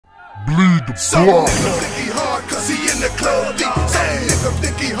nigga block. Some nigga think he hard cause he in the club deep. Some nigga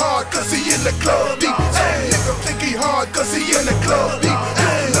think he hard cause he in the club deep. Some nigga think he hard cause he in the club deep. You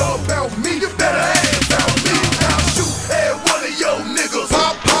don't know about me, you better ask about me. I'll shoot every one of your niggas.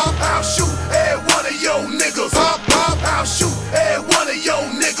 Pop, pop, I'll shoot every one of your niggas. Pop, pop, I'll shoot every one of your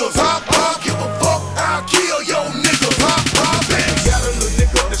niggas. Pop, pop, give a fuck, I'll kill your niggas. Pop, pop, man. Got a little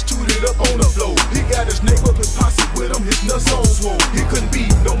nigga that's tooted up on the floor. He got his neighborhood posse with him, his nuts on swole. He couldn't be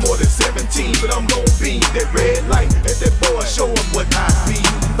no more than 17, but I'm gon' beam that red light at that boy, show him what I be.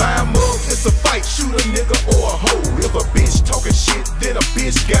 Fire him up, it's a fight, shoot a nigga or a hoe. If a bitch talking shit, then a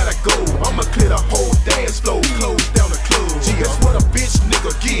bitch gotta go. I'ma clear the whole dance floor, close down the club. Gee, that's what a bitch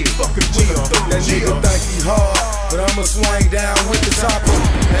nigga get, fucking with a thug. That nigga think he hard, but I'ma swing down with the chopper.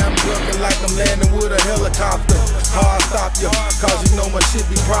 Now I'm looking like I'm landing with a helicopter. Hard stop ya, cause you know my shit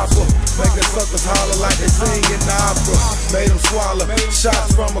be proper. Making suckers holler like they sing in the opera. Made them swallow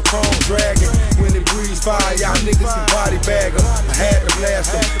shots from a chrome dragon. When it breathes fire, y'all niggas can body bag them. I had to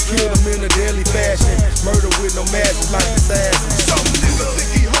blast them, kill them in a deadly fashion. Murder with no matches like assassins. Some nigga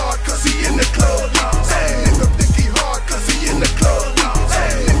think he hard cause he in the club deep. Some nigga think he hard cause he in the club deep.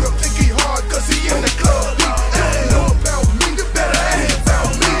 Some nigga think he hard cause he in the club deep. You don't know about me, you better ask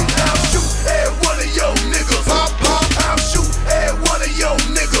about me. I'll shoot every one of your niggas. Pop, pop, I'll shoot every one of your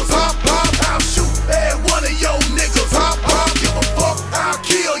niggas. Pop, pop, I'll shoot every one of your niggas. Pop, pop, give a fuck, I'll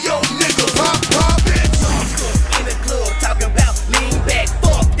kill your niggas. Pop, pop, bitch. In the club talking about lean back,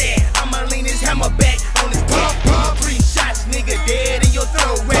 fuck that. I'ma lean his hammer back on his pop, pop. 3 shots, nigga dead in your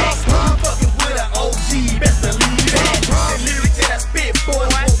throat rack. You fucking with an OG, best believe that. The lyrics that I spit, boy,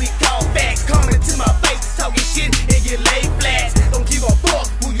 what we call facts. Coming to my face, talking shit, and you lay flats. Don't give a fuck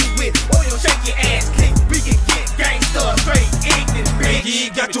who you with, or you'll shake your ass. Click, we can get gangsta, straight ignorant, bitch. You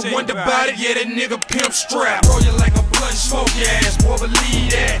ain't got to wonder about it, yeah, that nigga pimp strap. Roll you like a blunt, smoke your ass, boy,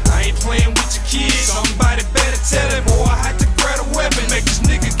 believe that. I ain't playing with your kids, somebody better tell it, boy, I had to grab a weapon, make this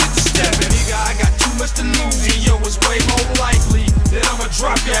nigga get to stepping. Nigga, I got too much to lose, and yo, it's way more likely that I'ma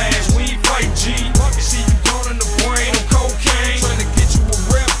drop your ass. We ain't fight, G. See you going in the brain on cocaine, trying to get you a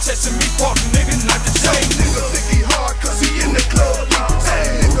rep, testing me, fuck nigga, not the Some same. nigga think he hard cause he in the club deep. Some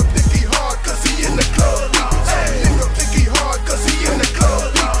nigga think he hard cause he in the club deep. Some nigga think he hard cause he in the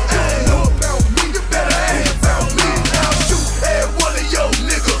club deep. You don't know about me, you better ask about me. I'll shoot every one of your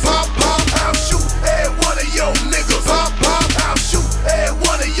niggas. Pop, pop, I'll shoot every one of your niggas. Pop, pop, I'll shoot every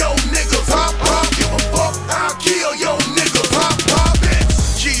one of your niggas. Pop, pop, give a fuck, I'll kill your niggas. Pop, pop,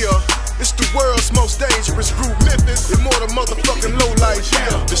 bitch. Yeah, it's the world's most dangerous group, Memphis. Immortal motherfucking lowlife.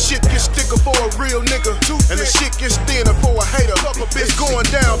 The shit gets thicker for a real nigga, and the shit gets thinner for a hater. It's going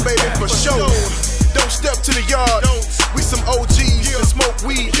down, baby, for sure. Don't step to the yard. We some OGs that smoke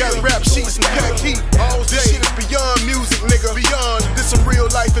weed, got rap sheets and pack heat. This shit is beyond music, nigga. Beyond this some real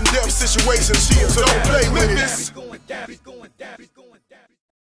life and death situations. So don't play with it.